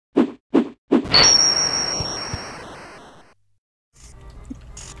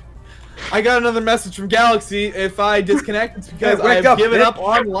I got another message from Galaxy. If I disconnect, it's because I have given up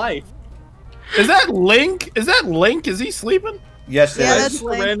on life. Is that Link? Is that Link? Is he sleeping? Yes, it is. That's just a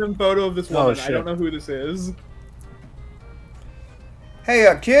random photo of this woman. I don't know who this is.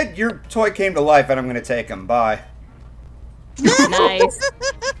 Hey, kid, your toy came to life, and I'm gonna take him. Bye. Nice.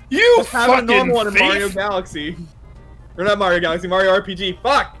 You Just have a normal one in Mario Galaxy. Or not Mario Galaxy, Mario RPG.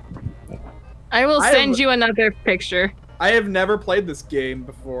 Fuck! I will send you another picture. I have never played this game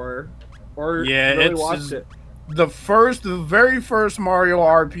before. Or really watched it. The very first Mario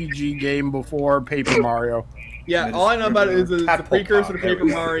RPG game before Paper Mario. Yeah, all I know about it is it's a precursor to Paper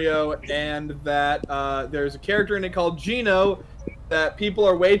Mario, and that there's a character in it called Gino that people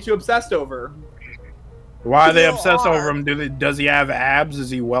are way too obsessed over. Why are they obsessed over him? Does he have abs? Is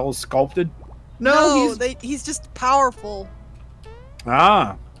he well sculpted? No, he's just powerful.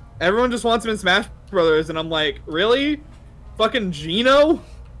 Ah. Everyone just wants him in Smash Brothers, and I'm like, really? Fucking Gino?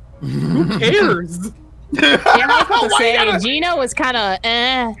 Who cares? Yeah, I was about to say, Gino was kind of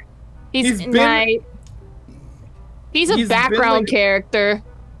He's a background character.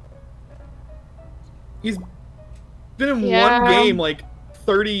 He's been in one game like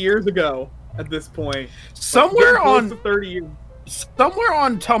 30 years ago at this point. Somewhere on 30 years. Somewhere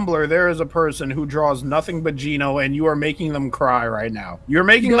on Tumblr, there is a person who draws nothing but Gino, and you are making them cry right now. You're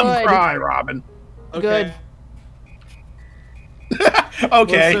making them cry, Robin. Okay. Good.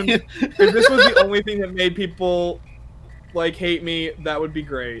 Okay. Listen, if this was the only thing that made people like hate me, that would be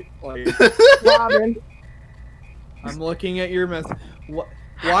great. Like, Robin. I'm looking at your message.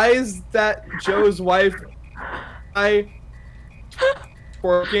 Why is that Joe's wife?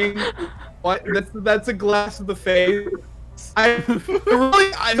 Twerking? What? That's a glass of the face.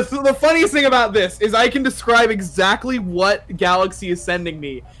 The funniest thing about this is I can describe exactly what Galaxy is sending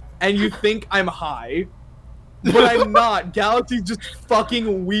me, and you think I'm high, but I'm not. Galaxy's just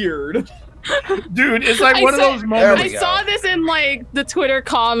fucking weird. Dude, it's like one of those moments. I saw this in like the Twitter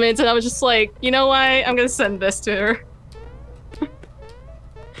comments, and I was just like, you know what? I'm gonna send this to her.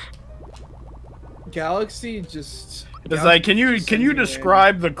 Galaxy just. It's like, can you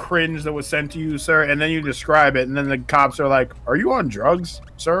describe the cringe that was sent to you, sir? And then you describe it, and then the cops are like, "Are you on drugs,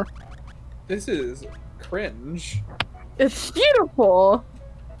 sir?" This is cringe. It's beautiful.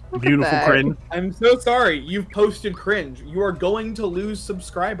 Beautiful cringe. I'm so sorry. You've posted cringe. You are going to lose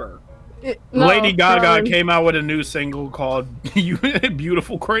subscriber. Lady Gaga came out with a new single called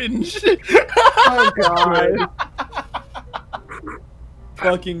 "Beautiful Cringe." Oh god.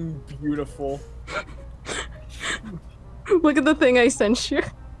 Fucking beautiful. Look at the thing I sent you.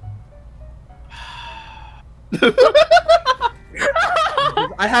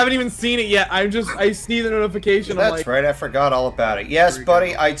 I haven't even seen it yet. I see the notification. That's I'm like, right. I forgot all about it. Yes,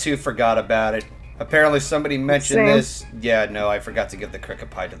 buddy. I too forgot about it. Apparently, somebody mentioned this. Yeah, no, I forgot to give the cricket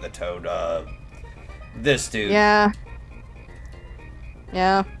pie to the toad. This dude. Yeah.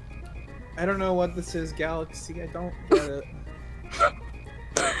 Yeah. I don't know what this is, Galaxy. I don't get it.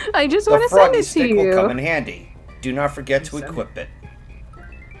 I just want to send it to stick you. will come in handy. Do not forget to equip it.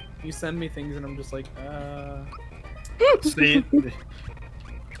 You send me things and I'm just like, See?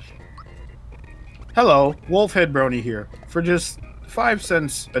 Hello, Wolfhead Brony here. For just 5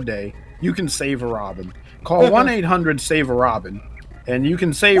 cents a day, you can save a Robin. Call 1-800-SAVE-A-ROBIN, and you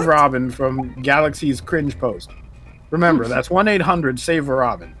can save Robin from Galaxy's cringe post. Remember, that's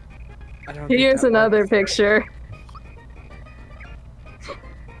 1-800-SAVE-A-ROBIN. Here's another picture.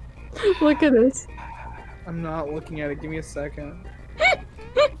 Look at this. I'm not looking at it. Give me a second.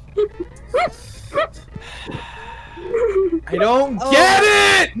 I don't get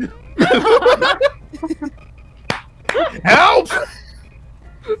it! Help!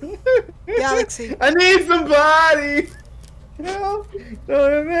 Galaxy. I need somebody! Help!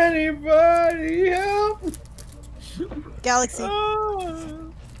 Don't have anybody! Help! Galaxy.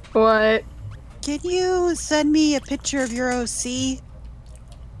 What? Can you send me a picture of your OC?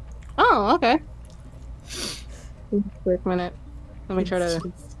 Oh, okay. Quick minute. Let me try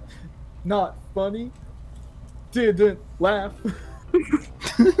to. Not funny. Didn't laugh.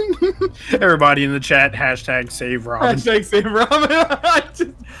 Everybody in the chat, hashtag save Robin. Hashtag save Robin. I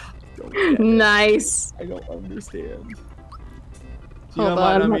just Nice. I don't understand. You Hold know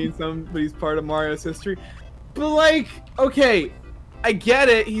what I on. mean? Somebody's part of Mario's history. But like, okay, I get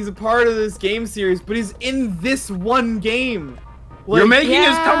it. He's a part of this game series, but he's in this one game. Like, You're making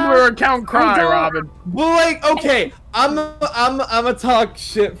his Tumblr account cry, Robin. Well, like, okay, I'm a talk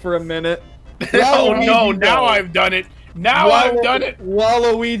shit for a minute. Oh no! Now I've done it. Now I've done it.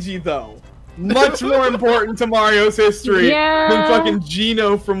 Waluigi though. Much more important to Mario's history than fucking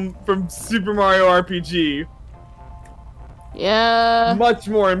Geno from Super Mario RPG. Yeah. Much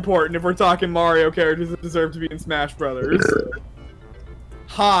more important if we're talking Mario characters that deserve to be in Smash Brothers.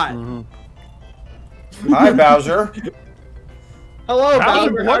 Hot. Hi, Bowser. Hello,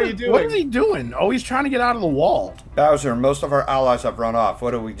 Bowser. How are you doing? What is he doing? Oh, he's trying to get out of the wall. Bowser, most of our allies have run off.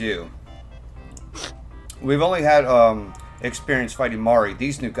 What do we do? We've only had experience fighting Mari.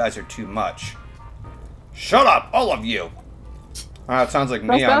 These new guys are too much. Shut up, all of you! It sounds like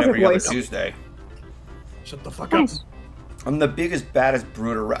me on every other Tuesday. Shut the fuck up. I'm the biggest, baddest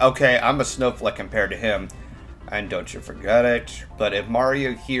brute around. Okay, I'm a snowflake compared to him. And don't you forget it. But if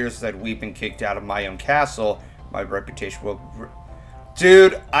Mario hears that we've been kicked out of my own castle, my reputation will...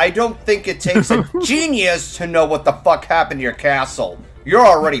 Dude, I don't think it takes a genius to know what the fuck happened to your castle. You're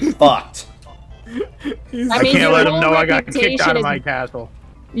already fucked. I can't let him know I got kicked out of my castle.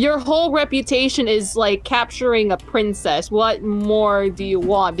 Your whole reputation is like capturing a princess. What more do you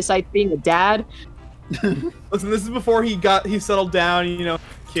want besides being a dad? Listen, this is before he settled down, you know,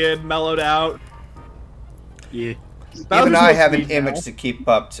 kid, mellowed out. Yeah. Even I have an image to keep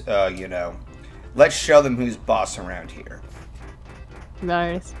up to, you know. Let's show them who's boss around here.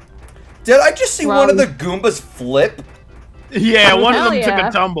 Nice. Did I just see one of the Goombas flip? Yeah, one of them took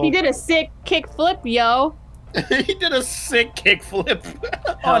a tumble. He did a sick kick flip, yo. He did a sick kick flip.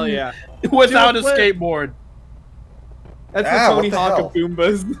 Hell yeah. Without a skateboard. That's the Tony Hawk of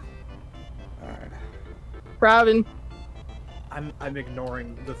Goombas. Alright. Robin. I'm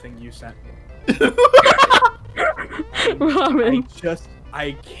ignoring the thing you sent me. Robin.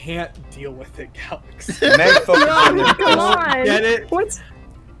 I can't deal with it, Galaxy. Come on. Get it? What's...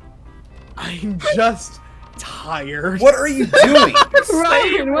 I'm just tired. What are you doing?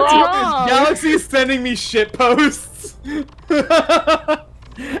 Robin, what's wrong? Galaxy's sending me shit posts. And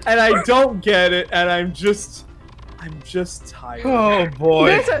I don't get it, and I'm just tired. Oh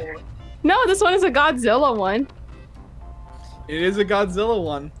boy. No, this one is a Godzilla one. It is a Godzilla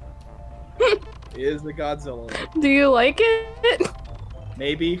one. It is the Godzilla one. Do you like it?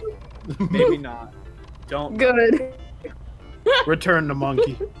 Maybe. Maybe not. Don't. Good. Return to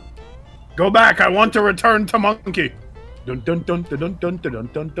monkey. Go back. I want to return to monkey. Dun dun dun dun dun dun dun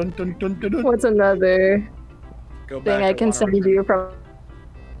dun dun dun dun dun. What's another Go thing I can send you from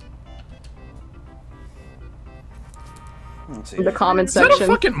the comment section? Is that a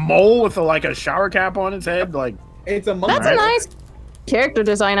fucking mole with a shower cap on its head? Like, it's a monkey. That's a nice character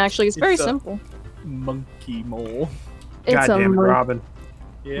design. Actually, it's very simple. Monkey mole. Goddamn it, Robin.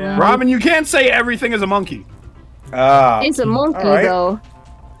 Yeah. Robin, you can't say everything is a monkey. It's a monkey, though.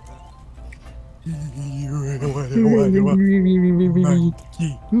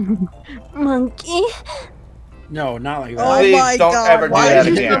 Monkey. No, not like that. Oh Please my don't God. ever do Why that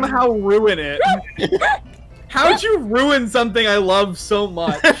did you again. somehow ruin it? How'd you ruin something I love so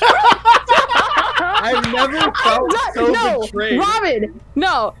much? I've never felt so betrayed. Robin,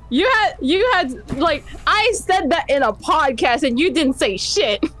 no, you had like I said that in a podcast and you didn't say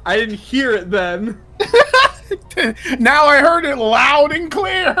shit. I didn't hear it then. Now I heard it loud and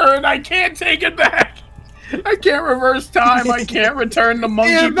clear, and I can't take it back. I can't reverse time. I can't return the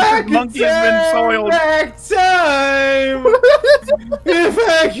monkey. If I could Monkey has been soiled. Back time. If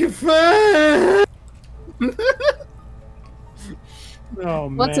I could find. Oh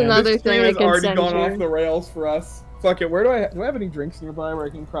man. What's another This thing stream I has can already send gone you? off the rails for us. Fuck it. Where do I have any drinks nearby where I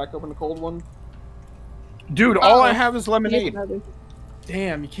can crack open a cold one? Dude, all I have is lemonade.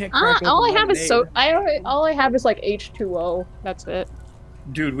 Damn, you can't crack open all I have lemonade. is all I have is like H2O. That's it.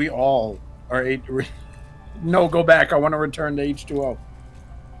 Dude, we all are No, go back. I want to return to H2O.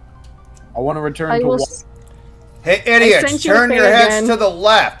 I want to return to water. Hey, idiots, sent you a turn thing your heads again. to the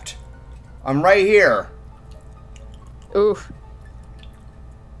left. I'm right here. Oof.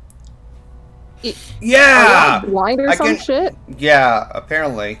 Yeah! Are you blind or I some can- shit? Yeah,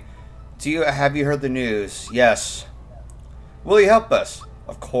 apparently. Have you heard the news? Yes. Will you help us?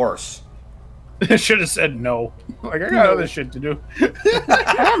 Of course. I should have said no. Like, I got other shit to do.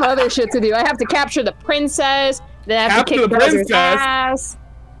 I have other shit to do. I have to capture the princess, then I have to Capture kick the Bowser's princess? ass,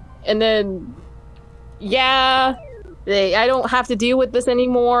 and then, yeah, I don't have to deal with this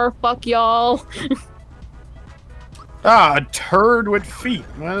anymore. Fuck y'all. A turd with feet.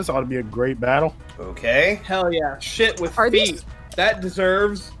 Well, this ought to be a great battle. Okay. Hell yeah. Shit with Are feet. these- That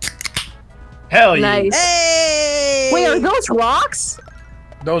deserves. Hell yeah. Nice. Hey! Wait, are those rocks?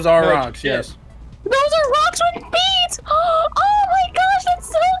 Those are No, rocks, shit. yes. Those are rocks with feet! Oh my gosh, that's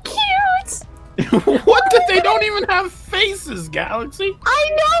so cute! What? They don't even have faces, Galaxy. I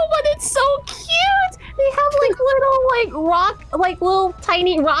know, but it's so cute! They have like little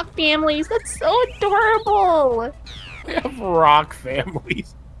tiny rock families. That's so adorable. We have rock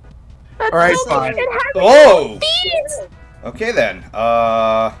families. That's All right, so fine. cute. It has Oh! beads. Okay then.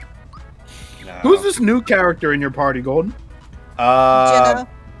 No. Who's this new character in your party, Golden? Jenna.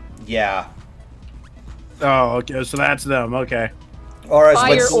 Yeah. Oh, okay, so that's them. Okay. Or as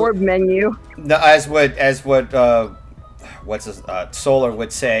Fire what, orb menu. no, what's his, Solar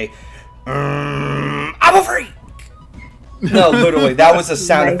would say, I'm a freak! No, literally, that was a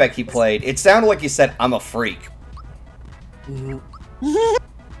sound Nice. effect he played. It sounded like he said, I'm a freak.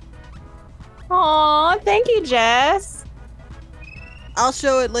 Aw, thank you, Jess. I'll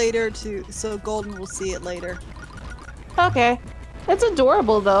show it later too, so Golden will see it later. Okay. It's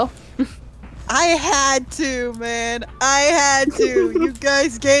adorable, though. I had to, man. I had to. You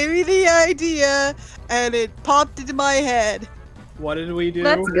guys gave me the idea, and it popped into my head. What did we do?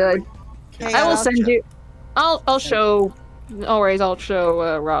 That's good. Hang I on, will I'll send show- you. I'll show. No worries, I'll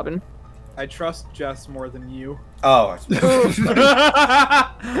show Robin. I trust Jess more than you. Oh.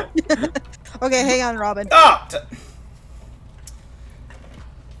 Okay, hang on, Robin. Ah!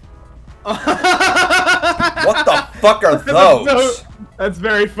 What the fuck are those? That's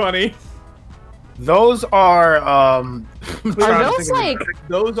very funny. Those are Are those like?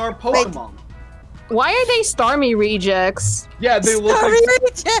 Those are Pokemon. Why are they Starmie rejects? Yeah, they look Sorry, like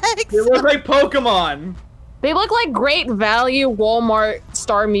rejects. they look like Pokemon. They look like Great Value Walmart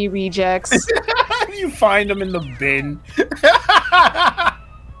Starmie rejects. you find them in the bin.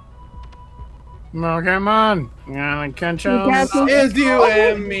 Pokemon, gonna catch 'em. It's you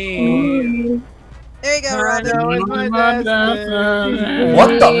and me. There you go, Robin. know it's my destiny. What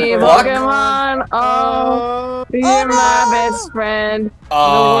the fuck? Pokemon, oh, you're Oh, my no. best friend. The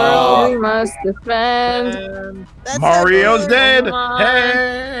world we Oh. must defend. And- That's Mario's not dead. Pokemon.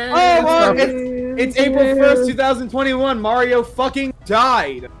 Hey. Oh, look, it's April 1st, 2021. Mario fucking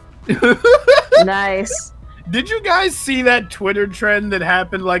died. Nice. Did you guys see that Twitter trend that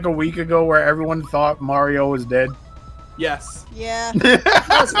happened like a week ago where everyone thought Mario was dead? Yes. Yeah.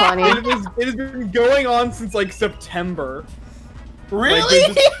 That's funny. It has been going on since like September. Really? Like,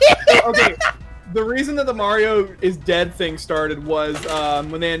 they just- okay. The reason that the Mario is dead thing started was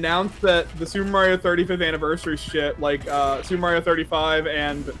when they announced that the Super Mario 35th anniversary shit, like Super Mario 35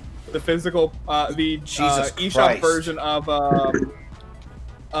 and the physical, Jesus eShop Christ. version of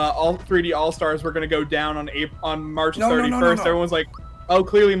all 3D All Stars were gonna go down on March 31st. No. Everyone's like, "Oh,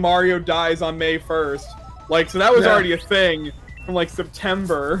 clearly Mario dies on May 1st." Like, so that was already a thing from like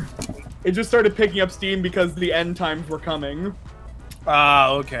September. It just started picking up steam because the end times were coming. Ah,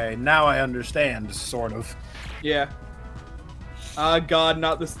 okay. Now I understand, sort of. Yeah. God,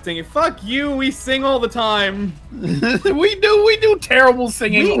 not the singing. Fuck you, we sing all the time. we do terrible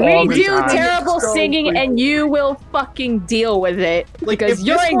singing all We the do time. terrible So singing, freaking- and you will fucking deal with it Like, because if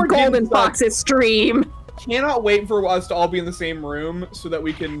you're in Discord didn't suck- GoldenFox's stream. Cannot wait for us to all be in the same room so that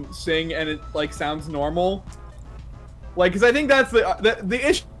we can sing and it like sounds normal. Like, because I think that's the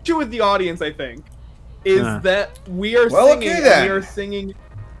issue with the audience. I think is that we are Well, singing. okay, And then. we are singing.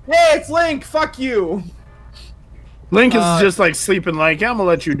 Hey, it's Link. Fuck you. Link is just like sleeping like, I'm gonna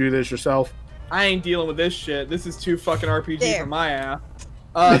let you do this yourself. I ain't dealing with this shit. This is too fucking RPG There. for my ass.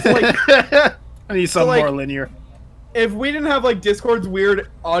 So like, I need something like- more linear. if we didn't have like Discord's weird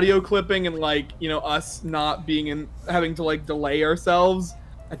audio clipping and like, you know, us not being in having to like delay ourselves,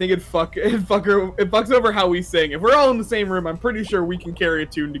 I think it fucks over how we sing. If we're all in the same room, I'm pretty sure we can carry a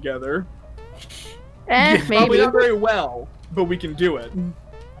tune together. Probably Maybe. not very well, but we can do it.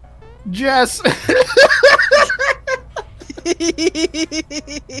 Jess.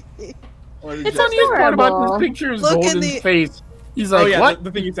 What did The Jess- funniest part about adorable. this picture is Look in Golden's the- face. He's Oh like, yeah, what?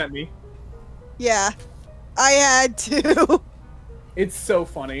 the thing you sent me. Yeah. I had to. It's so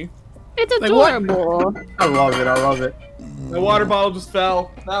funny. It's Like what? adorable. I love it. I love it. The water bottle just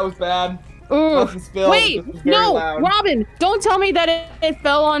fell. That was bad. Ooh. Nothing spilled. Wait, This was very no, loud. Robin, don't tell me that it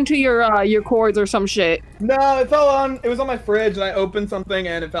fell onto your cords or some shit. No, it fell on. It was on my fridge, and I opened something,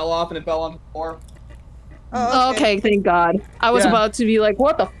 and it fell off, and it fell onto the floor. Oh, Okay, thank God. I was Yeah. about to be like,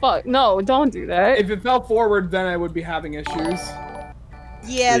 what the fuck? No, don't do that. If it fell forward, then I would be having issues.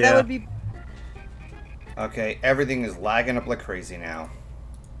 Yeah, that Yeah. would be. Okay, everything is lagging up like crazy now.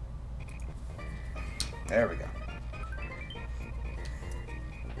 There we go.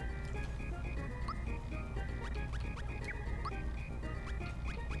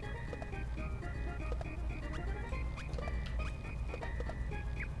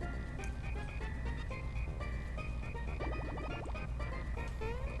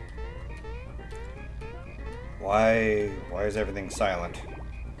 Why is everything silent?